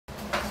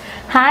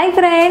Hi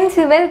friends,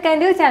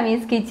 welcome to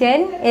Shameeskitchen.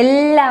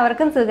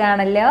 എല്ലാവർക്കും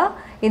സുഖാണല്ലോ.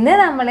 ഇന്ന്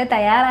നമ്മൾ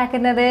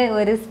തയ്യാറാക്കുന്നത്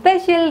ഒരു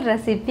സ്പെഷ്യൽ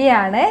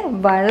റെസിപ്പിയാണ്.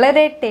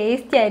 വളരെ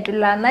ടേസ്റ്റി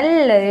ആയിട്ടുള്ള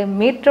നല്ലൊരു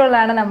മീറ്റ് റോൾ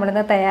ആണ് നമ്മൾ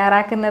ഇന്ന്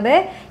തയ്യാറാക്കുന്നത്.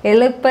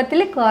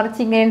 എളുപ്പത്തിൽ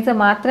കുറച്ച് ഇൻഗ്രീഡിയൻസ്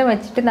മാത്രം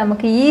വെച്ചിട്ട്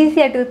നമുക്ക് ഈസി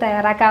ആയിട്ട്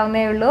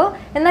തയ്യാറാക്കാവുന്നേ ഉള്ളൂ.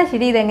 എന്നാൽ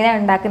ശരി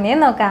ഇതെങ്ങനെയാണ്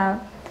ഉണ്ടാക്കുന്നതെന്ന് നോക്കാം.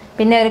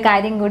 പിന്നെ ഒരു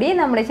കാര്യം കൂടി,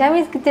 നമ്മുടെ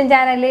ഷമീസ് കിച്ചൻ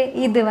ചാനൽ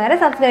ഇതുവരെ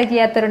സബ്സ്ക്രൈബ്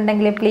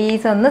ചെയ്യാത്തവരുണ്ടെങ്കിൽ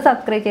പ്ലീസ് ഒന്ന്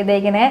സബ്സ്ക്രൈബ്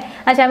ചെയ്തേക്കണേ.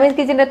 ആ ഷമീസ്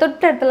കിച്ചൻ്റെ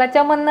തൊട്ടടുത്തുള്ള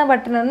ചുമന്ന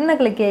ബട്ടൺ ഒന്ന്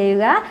ക്ലിക്ക്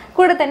ചെയ്യുക.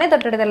 കൂടെ തന്നെ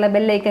തൊട്ടടുത്തുള്ള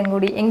ബെല്ലൈക്കൺ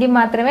കൂടി, എങ്കിൽ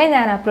മാത്രമേ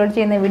ഞാൻ അപ്ലോഡ്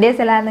ചെയ്യുന്ന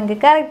വീഡിയോസ് എല്ലാം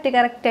നിങ്ങൾക്ക്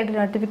കറക്റ്റായിട്ട്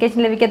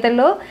നോട്ടിഫിക്കേഷൻ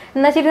ലഭിക്കത്തുള്ളൂ.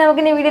 എന്നാൽ ശരി,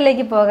 നമുക്കിനി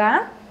വീഡിയോയിലേക്ക് പോകാം.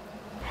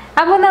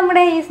 അപ്പോൾ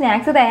നമ്മുടെ ഈ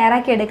സ്നാക്സ്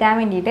തയ്യാറാക്കി എടുക്കാൻ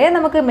വേണ്ടിയിട്ട്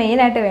നമുക്ക്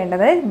മെയിനായിട്ട്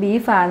വേണ്ടത്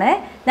ബീഫാണ്.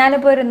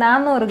 ഞാനിപ്പോൾ ഒരു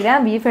 400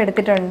 ഗ്രാം ബീഫ്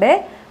എടുത്തിട്ടുണ്ട്.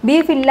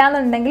 ബീഫ്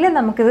ഇല്ലയെന്നുണ്ടെങ്കിൽ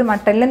നമുക്കിത്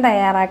മട്ടനിലും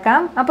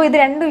തയ്യാറാക്കാം. അപ്പോൾ ഇത്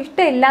രണ്ടും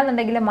ഇഷ്ടമില്ല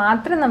എന്നുണ്ടെങ്കിൽ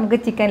മാത്രം നമുക്ക്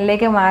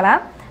ചിക്കനിലേക്ക് മാറാം.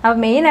 അപ്പോൾ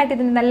മെയിനായിട്ട്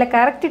ഇതിന് നല്ല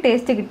കറക്റ്റ്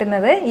ടേസ്റ്റ്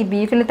കിട്ടുന്നത് ഈ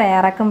ബീഫിൽ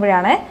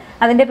തയ്യാറാക്കുമ്പോഴാണ്.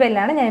 അതിൻ്റെ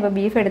പേരിലാണ് ഞാനിപ്പോൾ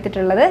ബീഫ്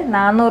എടുത്തിട്ടുള്ളത്.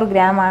 400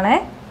 ഗ്രാം ആണ്.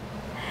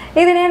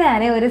 ഇതിനെ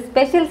ഞാൻ ഒരു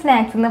സ്പെഷ്യൽ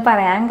സ്നാക്സ് എന്ന്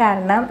പറയാൻ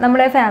കാരണം,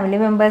 നമ്മുടെ ഫാമിലി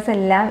മെമ്പേഴ്സ്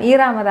എല്ലാം ഈ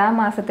റമദാൻ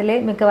മാസത്തിൽ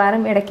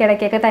മിക്കവാറും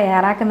ഇടയ്ക്കിടയ്ക്കൊക്കെ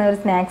തയ്യാറാക്കുന്ന ഒരു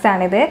സ്നാക്സ്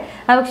ആണിത്.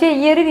 പക്ഷേ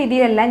ഈ ഒരു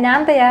രീതിയിലല്ല ഞാൻ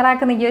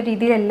തയ്യാറാക്കുന്ന, ഈ ഒരു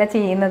രീതിയിലല്ല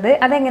ചെയ്യുന്നത്.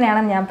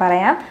 അതെങ്ങനെയാണെന്ന് ഞാൻ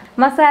പറയാം.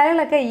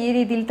 മസാലകളൊക്കെ ഈ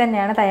രീതിയിൽ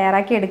തന്നെയാണ്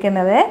തയ്യാറാക്കി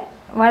എടുക്കുന്നത്.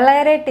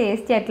 വളരെ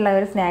ടേസ്റ്റി ആയിട്ടുള്ള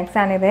ഒരു സ്നാക്സ്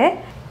ആണിത്.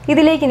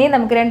 ഇതിലേക്ക് ഇനി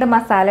നമുക്ക് 2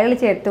 മസാലകൾ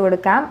ചേർത്ത്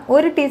കൊടുക്കാം.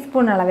 1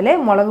 ടീസ്പൂൺ അളവിൽ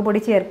മുളക്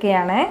പൊടി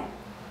ചേർക്കുകയാണ്.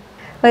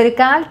 ഒരു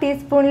 1/4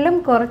 ടീസ്പൂണിലും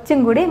കുറച്ചും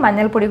കൂടി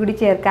മഞ്ഞൾപ്പൊടി കൂടി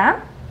ചേർക്കാം.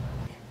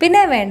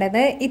 പിന്നെ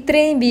വേണ്ടത്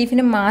ഇത്രയും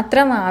ബീഫിന്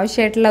മാത്രം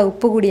ആവശ്യമായിട്ടുള്ള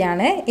ഉപ്പ്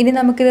കൂടിയാണ്. ഇനി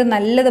നമുക്കിത്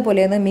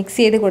നല്ലതുപോലെ ഒന്ന് മിക്സ്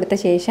ചെയ്ത് കൊടുത്ത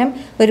ശേഷം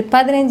ഒരു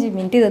 15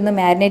 മിനിറ്റ് ഇതൊന്ന്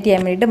മാരിനേറ്റ്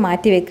ചെയ്യാൻ വേണ്ടിയിട്ട്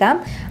മാറ്റി വെക്കാം.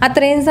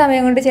 അത്രയും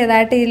സമയം കൊണ്ട്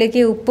ചെറുതായിട്ട്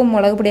ഇതിലേക്ക് ഉപ്പും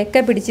മുളക്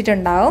പൊടിയൊക്കെ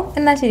പിടിച്ചിട്ടുണ്ടാവും.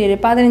 എന്നാൽ ശരി, ഒരു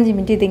 15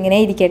 മിനിറ്റ് ഇതിങ്ങനെ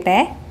ഇരിക്കട്ടെ.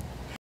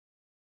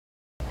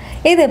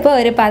 ഇതിപ്പോൾ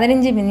ഒരു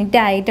 15 മിനിറ്റ്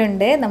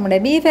ആയിട്ടുണ്ട്. നമ്മുടെ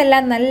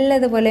ബീഫെല്ലാം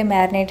നല്ലതുപോലെ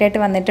മാരിനേറ്റ് ആയിട്ട്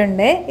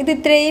വന്നിട്ടുണ്ട്. ഇത്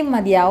ഇത്രയും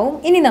മതിയാവും.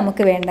 ഇനി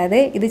നമുക്ക് വേണ്ടത്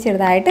ഇത്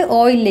ചെറുതായിട്ട്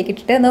ഓയിലിലേക്ക്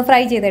ഇട്ടിട്ട് ഒന്ന്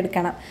ഫ്രൈ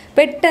ചെയ്തെടുക്കണം.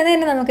 പെട്ടെന്ന്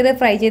തന്നെ നമുക്കിത്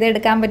ഫ്രൈ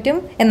ചെയ്തെടുക്കാൻ പറ്റും.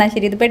 എന്നാൽ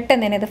ശരി, ഇത്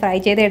പെട്ടെന്ന് തന്നെ ഇത് ഫ്രൈ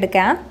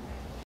ചെയ്തെടുക്കാം.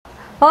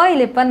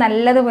 ഓയിലിപ്പോൾ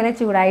നല്ലതുപോലെ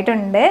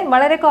ചൂടായിട്ടുണ്ട്.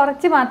 വളരെ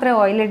കുറച്ച് മാത്രമേ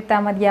ഓയിൽ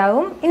എടുത്താൽ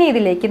മതിയാവും. ഇനി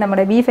ഇതിലേക്ക്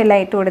നമ്മുടെ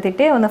ബീഫെല്ലാം ഇട്ട്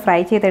കൊടുത്തിട്ട് ഒന്ന്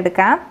ഫ്രൈ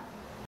ചെയ്തെടുക്കാം.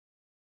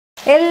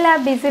 എല്ലാ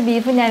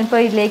ബീഫും ഞാനിപ്പോൾ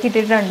ഇതിലേക്ക്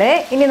ഇട്ടിട്ടുണ്ട്.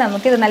 ഇനി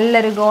നമുക്കിത്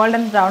നല്ലൊരു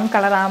ഗോൾഡൻ ബ്രൗൺ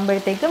കളർ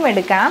ആകുമ്പോഴത്തേക്കും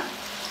എടുക്കാം.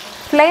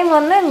 ഫ്ലെയിം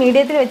ഒന്ന്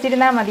മീഡിയത്തിൽ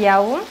വെച്ചിരുന്നാൽ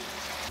മതിയാവും.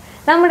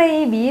 നമ്മുടെ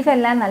ഈ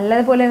ബീഫെല്ലാം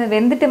നല്ലതുപോലെ ഒന്ന്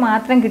വെന്തിട്ട്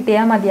മാത്രം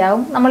കിട്ടിയാൽ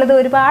മതിയാവും. നമ്മളിത്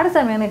ഒരുപാട്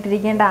സമയം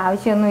ഇട്ടിരിക്കേണ്ട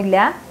ആവശ്യമൊന്നുമില്ല.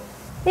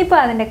 ഇപ്പോൾ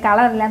അതിൻ്റെ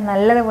കളറെല്ലാം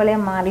നല്ലതുപോലെ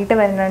മാറിയിട്ട്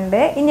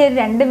വരുന്നുണ്ട്. ഇനി ഒരു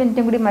 2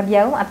 മിനിറ്റും കൂടി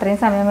മതിയാവും. അത്രയും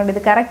സമയം കൊണ്ട്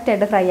ഇത്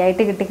കറക്റ്റായിട്ട് ഫ്രൈ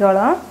ആയിട്ട്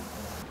കിട്ടിക്കോളും.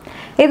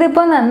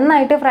 ഇതിപ്പോൾ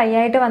നന്നായിട്ട് ഫ്രൈ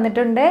ആയിട്ട്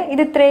വന്നിട്ടുണ്ട്.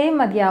 ഇത് ഇത്രയും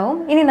മതിയാവും.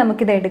 ഇനി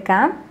നമുക്കിത്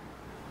എടുക്കാം.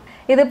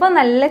 ഇതിപ്പോൾ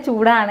നല്ല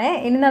ചൂടാണ്.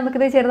 ഇനി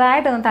നമുക്കിത്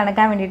ചെറുതായിട്ടൊന്ന്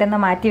തണുക്കാൻ വേണ്ടിയിട്ടൊന്ന്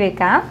മാറ്റി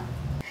വെക്കാം.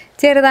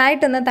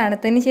 ചെറുതായിട്ടൊന്ന്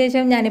തണുത്തതിന്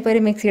ശേഷം ഞാനിപ്പോൾ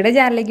ഒരു മിക്സിയുടെ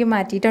ജാറിലേക്ക്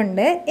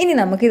മാറ്റിയിട്ടുണ്ട്. ഇനി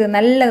നമുക്കിത്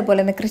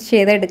നല്ലതുപോലെ ഒന്ന് ക്രഷ്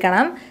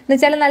ചെയ്തെടുക്കണം. എന്ന്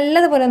വെച്ചാൽ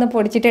നല്ലതുപോലെ ഒന്ന്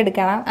പൊടിച്ചിട്ട്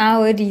എടുക്കണം, ആ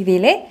ഒരു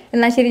രീതിയിൽ.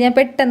 എന്നാൽ ശരി, ഞാൻ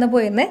പെട്ടെന്ന്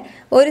പോയി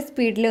ഒരു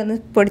സ്പീഡിൽ ഒന്ന്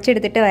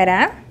പൊടിച്ചെടുത്തിട്ട്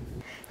വരാം.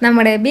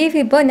 നമ്മുടെ ബീഫ്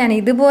ഇപ്പോൾ ഞാൻ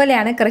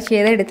ഇതുപോലെയാണ് ക്രഷ്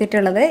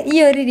ചെയ്തെടുത്തിട്ടുള്ളത്. ഈ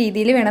ഒരു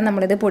രീതിയിൽ വേണം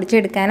നമ്മളിത്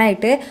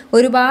പൊടിച്ചെടുക്കാനായിട്ട്.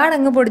 ഒരുപാട്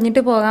അങ്ങ്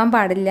പൊടിഞ്ഞിട്ട് പോകാൻ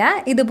പാടില്ല.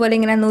 ഇതുപോലെ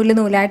ഇങ്ങനെ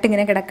നൂലായിട്ട്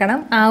ഇങ്ങനെ കിടക്കണം.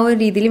 ആ ഒരു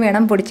രീതിയിൽ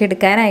വേണം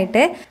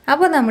പൊടിച്ചെടുക്കാനായിട്ട്.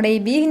 അപ്പോൾ നമ്മുടെ ഈ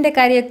ബീഫിൻ്റെ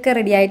കറിയൊക്കെ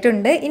റെഡി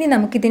ആയിട്ടുണ്ട്. ഇനി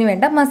നമുക്കിതിന്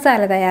വേണ്ട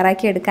മസാല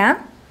തയ്യാറാക്കി എടുക്കാം.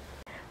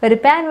 ഒരു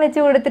പാൻ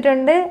വെച്ച്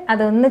കൊടുത്തിട്ടുണ്ട്.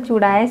 അതൊന്ന്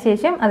ചൂടായ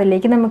ശേഷം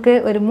അതിലേക്ക് നമുക്ക്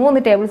ഒരു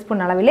 3 ടേബിൾ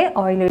സ്പൂൺ അളവിൽ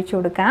ഓയിൽ ഒഴിച്ചു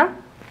കൊടുക്കാം.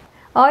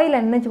 ഓയിൽ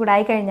ഒന്ന്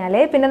ചൂടായി കഴിഞ്ഞാൽ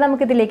പിന്നെ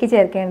നമുക്കിതിലേക്ക്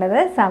ചേർക്കേണ്ടത്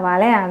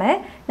സവാളയാണ്.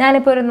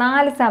 ഞാനിപ്പോൾ ഒരു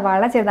 4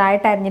 സവാള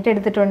ചെറുതായിട്ട് അരിഞ്ഞിട്ട്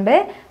എടുത്തിട്ടുണ്ട്.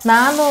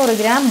 400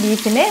 ഗ്രാം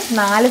ബീഫിന്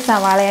 4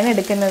 സവാളയാണ്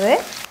എടുക്കുന്നത്.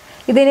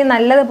 ഇതിന്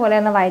നല്ലതുപോലെ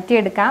ഒന്ന്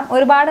വഴറ്റിയെടുക്കാം.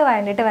 ഒരുപാട്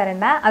വഴണ്ടിട്ട്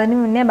വരണ്ട. അതിന്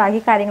മുന്നേ ബാക്കി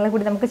കാര്യങ്ങൾ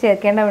കൂടി നമുക്ക്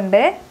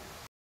ചേർക്കേണ്ടതുണ്ട്.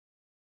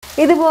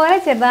 ഇതുപോലെ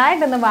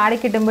ചെറുതായിട്ടൊന്ന് വാടി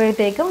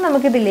കിട്ടുമ്പോഴത്തേക്കും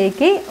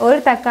നമുക്കിതിലേക്ക് ഒരു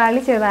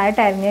തക്കാളി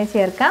ചെറുതായിട്ട് അരിഞ്ഞ്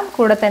ചേർക്കാം.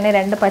 കൂടെ തന്നെ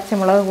 2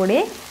 പച്ചമുളക് കൂടി.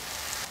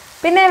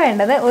 പിന്നെ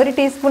വേണ്ടത് 1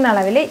 ടീസ്പൂൺ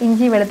അളവിൽ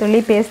ഇഞ്ചി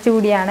വെളുത്തുള്ളി പേസ്റ്റ്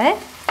കൂടിയാണ്.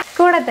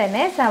 കൂടെ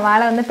തന്നെ സവാള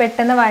ഒന്ന്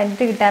പെട്ടെന്ന്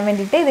വഴറ്റി കിട്ടാൻ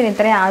വേണ്ടിയിട്ട് ഇതിന്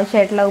ഇത്രയും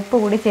ആവശ്യമായിട്ടുള്ള ഉപ്പ്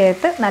കൂടി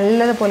ചേർത്ത്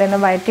നല്ലതുപോലെ ഒന്ന്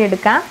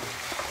വഴറ്റിയെടുക്കാം.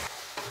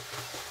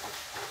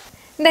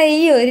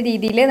 ഈ ഒരു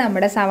രീതിയിൽ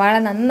നമ്മുടെ സവാള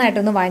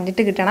നന്നായിട്ടൊന്ന്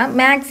വഴറ്റിട്ട് കിട്ടണം.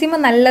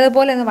 മാക്സിമം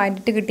നല്ലതുപോലെ ഒന്ന്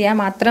വഴറ്റിട്ട് കിട്ടിയാൽ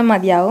മാത്രം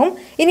മതിയാവും.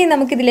 ഇനി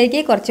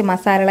നമുക്കിതിലേക്ക് കുറച്ച്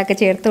മസാലകളൊക്കെ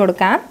ചേർത്ത്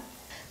കൊടുക്കാം.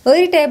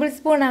 1 ടേബിൾ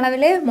സ്പൂൺ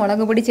അളവിൽ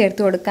മുളക് പൊടി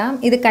ചേർത്ത് കൊടുക്കാം.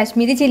 ഇത്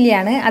കാശ്മീരി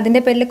ചില്ലിയാണ്. അതിൻ്റെ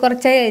പേരിൽ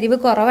കുറച്ച് എരിവ്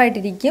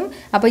കുറവായിട്ടിരിക്കും.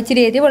 അപ്പോൾ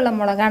ഇച്ചിരി എരിവുള്ള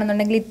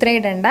മുളകാണെന്നുണ്ടെങ്കിൽ ഇത്ര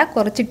ഇടണ്ട,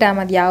 കുറച്ചിട്ടാൽ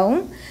മതിയാവും.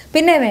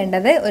 പിന്നെ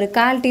വേണ്ടത് ഒരു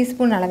 1/4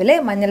 ടീസ്പൂൺ അളവിൽ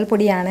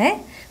മഞ്ഞൾപ്പൊടിയാണ്.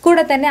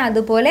 കൂടെ തന്നെ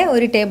അതുപോലെ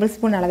 1 ടേബിൾ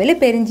സ്പൂൺ അളവിൽ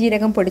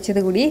പെരിഞ്ജീരകം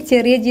പൊടിച്ചത് കൂടി.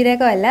 ചെറിയ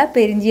ജീരകമല്ല,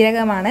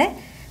 പെരിഞ്ജീരകമാണ്.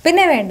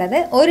 പിന്നെ വേണ്ടത്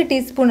 1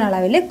 ടീസ്പൂൺ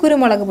അളവിൽ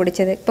കുരുമുളക്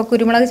പൊടിച്ചത്. ഇപ്പോൾ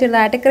കുരുമുളക്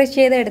ചെറുതായിട്ട് ക്രഷ്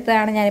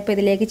ചെയ്തെടുത്തതാണ് ഞാനിപ്പോൾ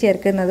ഇതിലേക്ക്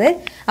ചേർക്കുന്നത്.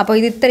 അപ്പോൾ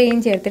ഇത് ഇത്രയും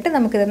ചേർത്തിട്ട്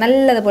നമുക്കിത്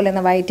നല്ലതുപോലെ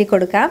ഒന്ന് വഴറ്റി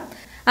കൊടുക്കാം.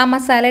 ആ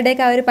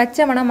മസാലയുടെയൊക്കെ ആ ഒരു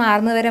പച്ചമണം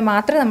മാറുന്നവരെ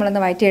മാത്രം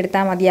നമ്മളൊന്ന്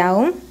വഴറ്റിയെടുത്താൽ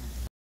മതിയാവും.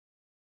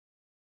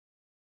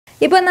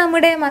 ഇപ്പോൾ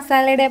നമ്മുടെ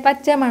മസാലയുടെ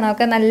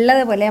പച്ചമണമൊക്കെ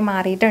നല്ലതുപോലെ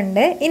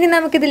മാറിയിട്ടുണ്ട്. ഇനി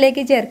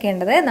നമുക്കിതിലേക്ക്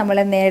ചേർക്കേണ്ടത് നമ്മൾ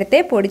നേരത്തെ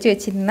പൊടിച്ച്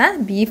വെച്ചിരുന്ന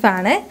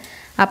ബീഫാണ്.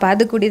 അപ്പോൾ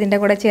അത് കൂടി ഇതിൻ്റെ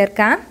കൂടെ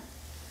ചേർക്കാം.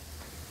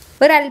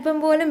 ഒരല്പം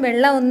പോലും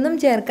വെള്ളം ഒന്നും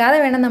ചേർക്കാതെ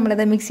വേണം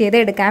നമ്മളിത് മിക്സ്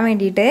ചെയ്തെടുക്കാൻ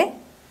വേണ്ടിയിട്ട്.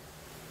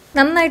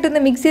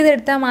 നന്നായിട്ടൊന്ന് മിക്സ്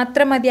ചെയ്തെടുത്താൽ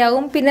മാത്രം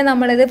മതിയാവും. പിന്നെ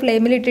നമ്മളിത്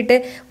ഫ്ലെയിമിലിട്ടിട്ട്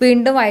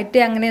വീണ്ടും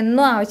വഴറ്റി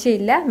അങ്ങനെയൊന്നും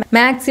ആവശ്യമില്ല.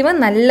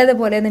 മാക്സിമം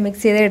നല്ലതുപോലെ ഒന്ന്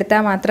മിക്സ്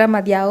ചെയ്തെടുത്താൽ മാത്രം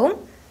മതിയാവും.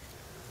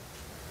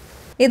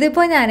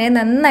 ഇതിപ്പോൾ ഞാൻ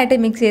നന്നായിട്ട്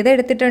മിക്സ്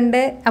ചെയ്തെടുത്തിട്ടുണ്ട്.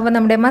 അപ്പോൾ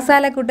നമ്മുടെ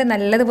മസാലക്കൂട്ട്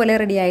നല്ലതുപോലെ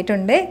റെഡി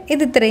ആയിട്ടുണ്ട്.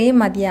 ഇത് ഇത്രയും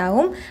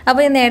മതിയാവും. അപ്പോൾ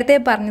ഞാൻ നേരത്തെ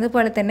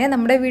പറഞ്ഞതുപോലെ തന്നെ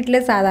നമ്മുടെ വീട്ടിൽ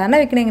സാധാരണ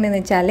വെക്കണ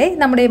എങ്ങനെയെന്ന് വെച്ചാൽ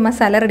നമ്മുടെ ഈ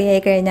മസാല റെഡി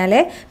ആയി കഴിഞ്ഞാൽ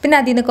പിന്നെ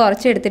അതിൽ നിന്ന്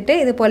കുറച്ചെടുത്തിട്ട്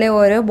ഇതുപോലെ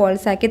ഓരോ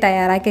ബോൾസാക്കി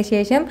തയ്യാറാക്കിയ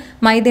ശേഷം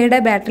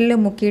മൈദയുടെ ബാറ്ററിൽ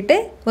മുക്കിയിട്ട്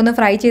ഒന്ന്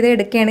ഫ്രൈ ചെയ്ത്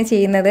എടുക്കുകയാണ്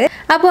ചെയ്യുന്നത്.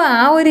 അപ്പോൾ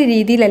ആ ഒരു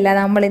രീതിയിലല്ല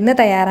നമ്മളിന്ന്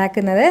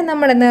തയ്യാറാക്കുന്നത്.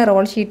 നമ്മളിന്ന്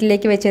റോൾ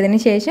ഷീറ്റിലേക്ക്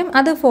വെച്ചതിന് ശേഷം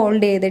അത്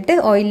ഫോൾഡ് ചെയ്തിട്ട്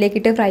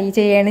ഓയിലിലേക്കിട്ട് ഫ്രൈ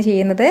ചെയ്യുകയാണ്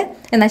ചെയ്യുന്നത്.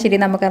 എന്നാൽ ശരി,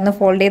 നമുക്കതൊന്ന്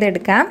ഫോൾഡ്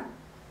ചെയ്തെടുക്കാം.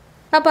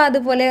 അപ്പോൾ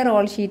അതുപോലെ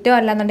റോൾ ഷീറ്റോ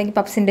അല്ലാന്നുണ്ടെങ്കിൽ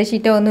പപ്സിൻ്റെ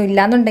ഷീറ്റോ ഒന്നും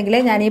ഇല്ലാന്നുണ്ടെങ്കിൽ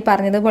ഞാൻ ഈ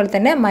പറഞ്ഞതുപോലെ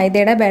തന്നെ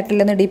മൈദയുടെ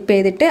ബാറ്ററിലൊന്ന് ഡിപ്പ്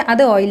ചെയ്തിട്ട്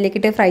അത്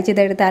ഓയിലിലേക്കിട്ട് ഫ്രൈ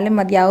ചെയ്തെടുത്താലും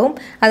മതിയാവും.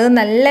 അത്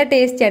നല്ല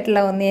ടേസ്റ്റ്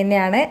ആയിട്ടുള്ള ഒന്ന്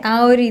തന്നെയാണ്. ആ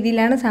ഒരു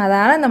രീതിയിലാണ്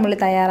സാധാരണ നമ്മൾ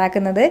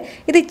തയ്യാറാക്കുന്നത്.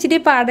 ഇത് ഇച്ചിരി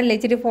പാടല്ലേ,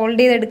 ഇച്ചിരി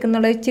ഫോൾഡ്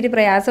ചെയ്തെടുക്കുന്നുള്ള ഇച്ചിരി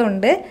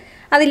പ്രയാസമുണ്ട്.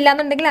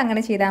 അതില്ലാന്നുണ്ടെങ്കിൽ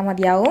അങ്ങനെ ചെയ്താൽ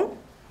മതിയാവും.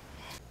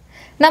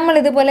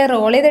 നമ്മളിതുപോലെ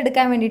റോൾ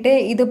ചെയ്തെടുക്കാൻ വേണ്ടിയിട്ട്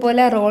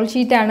ഇതുപോലെ റോൾ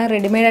ഷീറ്റാണ്,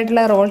 റെഡിമെയ്ഡ്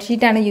ആയിട്ടുള്ള റോൾ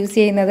ഷീറ്റാണ് യൂസ്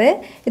ചെയ്യുന്നത്.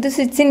 ഇത്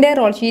സ്വിച്ചിൻ്റെ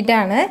റോൾ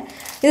ഷീറ്റാണ്.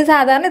 ഇത്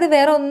സാധാരണ ഇത്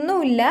വേറെ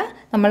ഒന്നുമില്ല.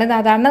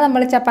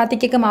 നമ്മൾ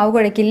ചപ്പാത്തിക്കൊക്കെ മാവ്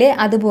കുഴക്കില്ലേ,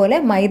 അതുപോലെ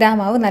മൈദാ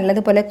മാവ്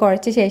നല്ലതുപോലെ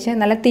കുഴച്ച ശേഷം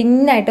നല്ല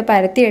തിന്നായിട്ട്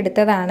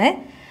പരത്തിയെടുത്തതാണ്.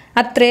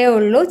 അത്രയേ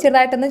ഉള്ളൂ.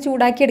 ചെറുതായിട്ടൊന്ന്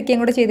ചൂടാക്കി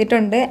എടുക്കുകയും കൂടെ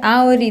ചെയ്തിട്ടുണ്ട്. ആ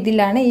ഒരു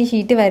രീതിയിലാണ് ഈ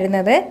ഷീറ്റ്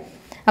വരുന്നത്.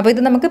 അപ്പോൾ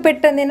ഇത് നമുക്ക്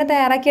പെട്ടെന്ന് തന്നെ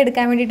തയ്യാറാക്കി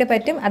എടുക്കാൻ വേണ്ടിയിട്ട്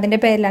പറ്റും. അതിൻ്റെ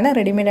പേരിലാണ്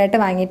റെഡിമെയ്ഡായിട്ട്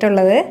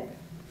വാങ്ങിയിട്ടുള്ളത്.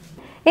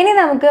 ഇനി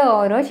നമുക്ക്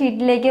ഓരോ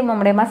ഷീറ്റിലേക്കും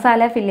നമ്മുടെ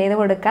മസാല ഫില്ല് ചെയ്ത്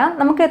കൊടുക്കാം.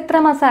 നമുക്ക് എത്ര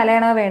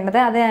മസാലയാണോ വേണ്ടത്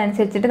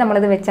അതിനനുസരിച്ചിട്ട്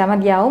നമ്മളിത് വെച്ചാൽ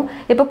മതിയാവും.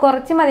 ഇപ്പോൾ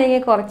കുറച്ച്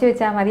മതിയെങ്കിൽ കുറച്ച്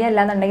വെച്ചാൽ മതി,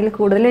 അല്ലാന്നുണ്ടെങ്കിൽ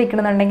കൂടുതൽ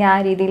വെക്കണമെന്നുണ്ടെങ്കിൽ ആ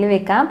രീതിയിൽ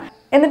വെക്കാം.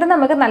 എന്നിട്ട്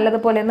നമുക്ക്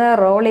നല്ലതുപോലെ ഒന്ന്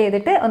റോൾ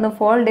ചെയ്തിട്ട് ഒന്ന്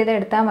ഫോൾഡ് ചെയ്ത്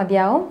എടുത്താൽ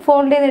മതിയാവും.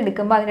 ഫോൾഡ് ചെയ്ത്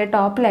എടുക്കുമ്പോൾ അതിൻ്റെ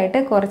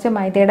ടോപ്പിലായിട്ട് കുറച്ച്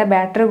മൈദയുടെ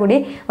ബാറ്റർ കൂടി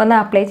ഒന്ന്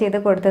അപ്ലൈ ചെയ്ത്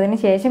കൊടുത്തതിന്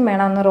ശേഷം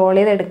വേണം ഒന്ന് റോൾ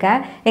ചെയ്തെടുക്കാൻ.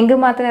 എങ്കിൽ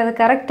മാത്രമേ അത്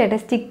കറക്റ്റായിട്ട്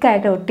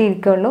സ്റ്റിക്കായിട്ട്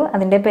ഒട്ടിയിരിക്കുള്ളൂ.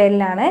 അതിൻ്റെ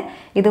പേരിലാണ്.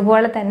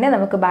 ഇതുപോലെ തന്നെ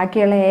നമുക്ക്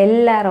ബാക്കിയുള്ള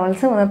എല്ലാ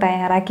റോൾസും ഒന്ന്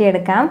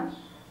തയ്യാറാക്കിയെടുക്കാം.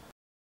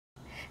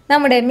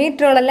 നമ്മുടെ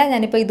മീറ്റ് റോളെല്ലാം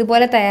ഞാനിപ്പോൾ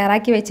ഇതുപോലെ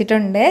തയ്യാറാക്കി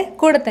വെച്ചിട്ടുണ്ട്.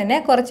 കൂടെ തന്നെ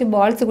കുറച്ച്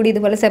ബോൾസ് കൂടി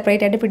ഇതുപോലെ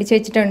സെപ്പറേറ്റ് ആയിട്ട് പിടിച്ച്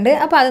വെച്ചിട്ടുണ്ട്.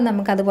 അപ്പോൾ അത്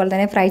നമുക്ക് അതുപോലെ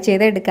തന്നെ ഫ്രൈ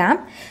ചെയ്തെടുക്കാം.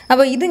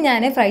 അപ്പോൾ ഇത്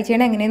ഞാൻ ഫ്രൈ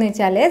ചെയ്യണം എങ്ങനെയെന്ന്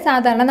വെച്ചാൽ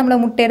സാധാരണ നമ്മൾ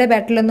മുട്ടയുടെ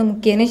ബാറ്ററിലൊന്ന്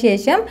മുക്കിയതിന്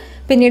ശേഷം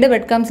പിന്നീട്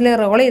ബ്രെഡ് ക്രംസിൽ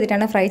റോൾ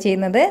ചെയ്തിട്ടാണ് ഫ്രൈ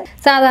ചെയ്യുന്നത്.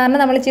 സാധാരണ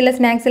നമ്മൾ ചില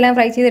സ്നാക്സ് എല്ലാം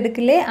ഫ്രൈ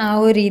ചെയ്തെടുക്കില്ലേ, ആ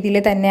ഒരു രീതിയിൽ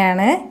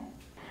തന്നെയാണ്.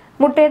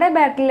 മുട്ടയുടെ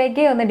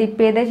ബാറ്ററിലേക്ക് ഒന്ന്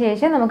ഡിപ്പ് ചെയ്ത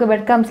ശേഷം നമുക്ക്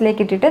ബ്രെഡ്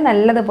ക്രംസിലേക്ക് ഇട്ടിട്ട്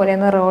നല്ലതുപോലെ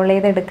ഒന്ന് റോൾ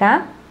ചെയ്തെടുക്കാം.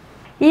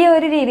 ഈ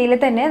ഒരു രീതിയിൽ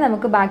തന്നെ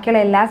നമുക്ക്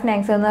ബാക്കിയുള്ള എല്ലാ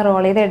സ്നാക്സും ഒന്ന്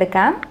റോൾ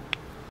ചെയ്തെടുക്കാം.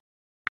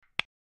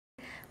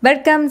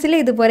 ബ്രെഡ് ക്രംസിൽ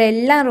ഇതുപോലെ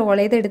എല്ലാം റോൾ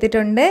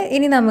ചെയ്തെടുത്തിട്ടുണ്ട്.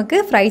 ഇനി നമുക്ക്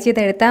ഫ്രൈ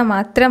ചെയ്തെടുത്താൽ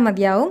മാത്രം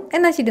മതിയാവും.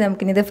 എന്നാൽ ശരി,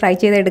 നമുക്കിനി ഇത് ഫ്രൈ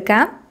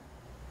ചെയ്തെടുക്കാം.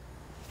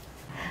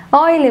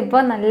 ഓയിൽ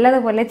ഇപ്പോൾ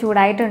നല്ലതുപോലെ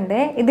ചൂടായിട്ടുണ്ട്.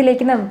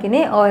 ഇതിലേക്ക് നമുക്കിനി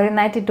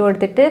ഓരോന്നായിട്ട് ഇട്ട്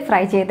കൊടുത്തിട്ട്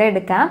ഫ്രൈ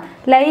ചെയ്തെടുക്കാം.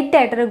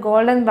 ലൈറ്റായിട്ടൊരു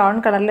ഗോൾഡൻ ബ്രൗൺ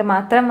കളറിൽ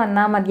മാത്രം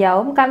വന്നാൽ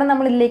മതിയാവും. കാരണം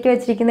നമ്മൾ ഇതിലേക്ക്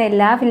വെച്ചിരിക്കുന്ന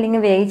എല്ലാ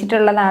ഫില്ലിങ്ങും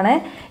വേവിച്ചിട്ടുള്ളതാണ്.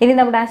 ഇനി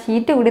നമ്മുടെ ആ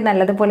ഷീറ്റ് കൂടി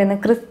നല്ലതുപോലെ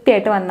ഒന്ന് ക്രിസ്പി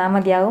ആയിട്ട് വന്നാൽ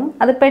മതിയാവും.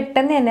 അത്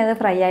പെട്ടെന്ന് തന്നെ അത്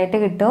ഫ്രൈ ആയിട്ട്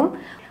കിട്ടും.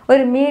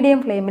 ഒരു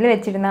മീഡിയം ഫ്ലെയിമിൽ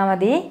വെച്ചിരുന്നാൽ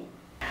മതി.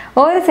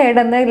 ഒരു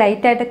സൈഡൊന്ന്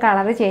ലൈറ്റായിട്ട്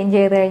കളർ ചേഞ്ച്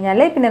ചെയ്ത് കഴിഞ്ഞാൽ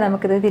പിന്നെ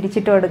നമുക്കിത്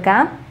തിരിച്ചിട്ട്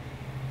കൊടുക്കാം.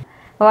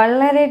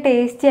 വളരെ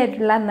ടേസ്റ്റി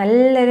ആയിട്ടുള്ള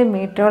നല്ലൊരു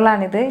മീറ്റ്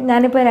റോളാണിത്.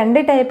 ഞാനിപ്പോൾ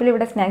 2 ടൈപ്പിൽ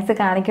ഇവിടെ സ്നാക്സ്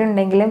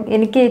കാണിക്കുന്നുണ്ടെങ്കിലും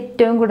എനിക്ക്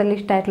ഏറ്റവും കൂടുതൽ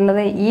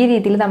ഇഷ്ടമായിട്ടുള്ളത് ഈ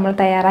രീതിയിൽ നമ്മൾ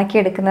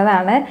തയ്യാറാക്കി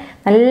എടുക്കുന്നതാണ്.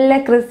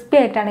 നല്ല ക്രിസ്പി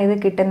ആയിട്ടാണ് ഇത്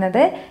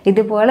കിട്ടുന്നത്.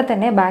 ഇതുപോലെ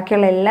തന്നെ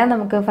ബാക്കിയുള്ള എല്ലാം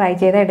നമുക്ക് ഫ്രൈ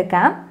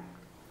ചെയ്തെടുക്കാം.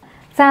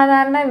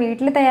 സാധാരണ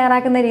വീട്ടിൽ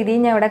തയ്യാറാക്കുന്ന രീതി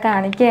ഞാൻ ഇവിടെ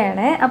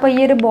കാണിക്കുകയാണ്. അപ്പോൾ ഈ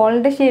ഒരു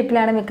ബോളിൻ്റെ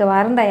ഷേപ്പിലാണ്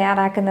മിക്കവാറും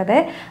തയ്യാറാക്കുന്നത്.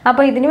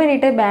 അപ്പോൾ ഇതിന്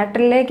വേണ്ടിയിട്ട്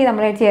ബാറ്ററിലേക്ക്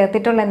നമ്മൾ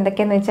ചേർത്തിട്ടുള്ള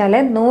എന്തൊക്കെയാണെന്ന് വെച്ചാൽ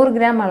 100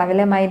 ഗ്രാം അളവിൽ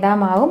മൈദാ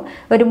മാവും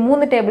ഒരു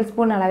 3 ടേബിൾ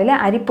സ്പൂൺ അളവിൽ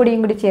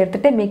അരിപ്പൊടിയും കൂടി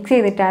ചേർത്തിട്ട് മിക്സ്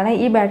ചെയ്തിട്ടാണ്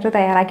ഈ ബാറ്റർ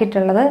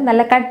തയ്യാറാക്കിയിട്ടുള്ളത്.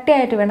 നല്ല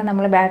കട്ടിയായിട്ട് വേണം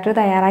നമ്മൾ ബാറ്റർ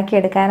തയ്യാറാക്കി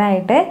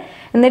എടുക്കാനായിട്ട്.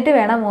 എന്നിട്ട്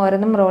വേണം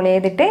ഓരോന്നും റോൾ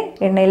ചെയ്തിട്ട്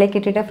എണ്ണയിലേക്ക്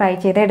ഇട്ടിട്ട് ഫ്രൈ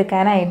ചെയ്ത്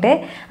എടുക്കാനായിട്ട്.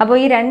 അപ്പോൾ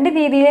ഈ 2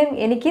 രീതിയിലും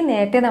എനിക്ക്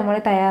നേരത്തെ നമ്മൾ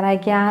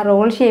തയ്യാറാക്കിയ ആ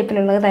റോൾ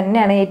ഷേപ്പിലുള്ളത്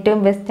തന്നെയാണ്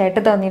ഏറ്റവും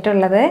ബെസ്റ്റായിട്ട്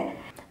തോന്നിയിട്ടുള്ളത്.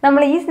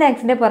 നമ്മൾ ഈ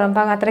സ്നാക്സിൻ്റെ പുറം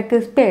ഭാഗം അത്ര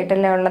ക്രിസ്പി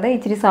ആയിട്ടല്ല ഉള്ളത്,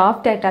 ഇച്ചിരി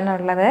സോഫ്റ്റ് ആയിട്ടാണ്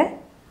ഉള്ളത്.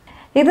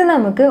 ഇത്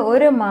നമുക്ക്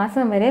 1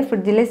 മാസം വരെ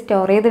ഫ്രിഡ്ജിൽ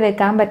സ്റ്റോർ ചെയ്ത്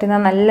വെക്കാൻ പറ്റുന്ന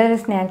നല്ലൊരു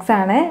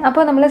സ്നാക്സാണ്.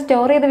 അപ്പോൾ നമ്മൾ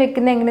സ്റ്റോർ ചെയ്ത്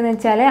വെക്കുന്നത് എങ്ങനെയെന്ന്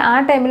വെച്ചാൽ ആ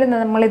ടൈമിൽ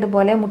നമ്മൾ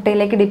ഇതുപോലെ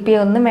മുട്ടയിലേക്ക് ഡിപ്പ്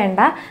ചെയ്യുകയൊന്നും വേണ്ട.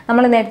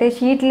 നമ്മൾ നേരത്തെ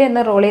ഷീറ്റിൽ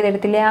ഒന്ന് റോൾ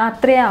ചെയ്തെടുത്തില്ലേ,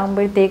 അത്രയും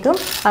ആകുമ്പോഴത്തേക്കും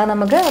അത്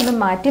നമുക്ക് ഒന്ന്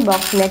മാറ്റി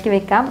ബോക്സിലേക്ക്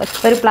വെക്കാം.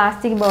 ഒരു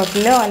പ്ലാസ്റ്റിക്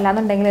ബോട്ടിലോ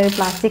അല്ലാന്നുണ്ടെങ്കിൽ ഒരു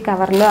പ്ലാസ്റ്റിക്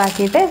കവറിലോ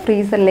ആക്കിയിട്ട്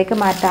ഫ്രീസറിലേക്ക്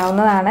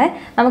മാറ്റാവുന്നതാണ്.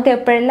 നമുക്ക്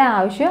എപ്പോഴെല്ലാം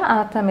ആവശ്യം ആ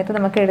സമയത്ത്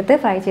നമുക്ക് എടുത്ത്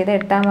ഫ്രൈ ചെയ്ത്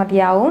എടുത്താൽ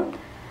മതിയാവും.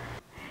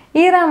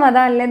 ഈ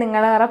റമദാനിൽ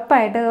നിങ്ങൾ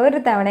ഉറപ്പായിട്ട് ഒരു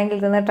തവണയെങ്കിലും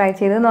ഇതൊന്ന് ട്രൈ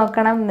ചെയ്ത്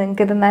നോക്കണം.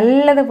 നിങ്ങൾക്കിത്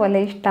നല്ലതുപോലെ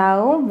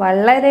ഇഷ്ടമാവും.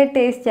 വളരെ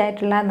ടേസ്റ്റി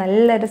ആയിട്ടുള്ള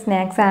നല്ലൊരു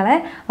സ്നാക്സാണ്.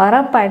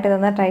 ഉറപ്പായിട്ട്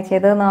ഇതൊന്ന് ട്രൈ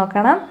ചെയ്ത്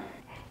നോക്കണം.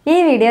 ഈ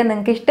വീഡിയോ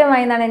നിങ്ങൾക്ക്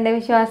ഇഷ്ടമായി എന്നാണ് എൻ്റെ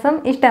വിശ്വാസം.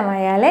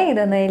 ഇഷ്ടമായാൽ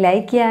ഇതൊന്ന്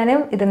ലൈക്ക്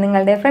ചെയ്യാനും ഇത്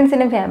നിങ്ങളുടെ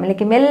ഫ്രണ്ട്സിനും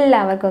ഫാമിലിക്കും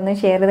എല്ലാവർക്കും ഒന്ന്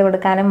ഷെയർ ചെയ്ത്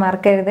കൊടുക്കാനും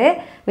മറക്കരുത്.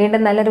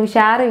 വീണ്ടും നല്ലൊരു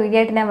ഉഷാറ്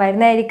വീഡിയോ ആയിട്ട് ഞാൻ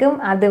വരുന്നതായിരിക്കും.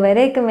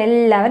 അതുവരേക്കും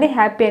എല്ലാവരും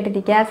ഹാപ്പി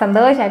ആയിട്ടിരിക്കുക,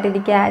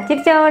 സന്തോഷമായിട്ടിരിക്കുക,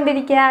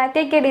 ചിരിച്ചുകൊണ്ടിരിക്കുക.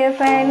 Take care dear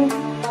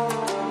friends.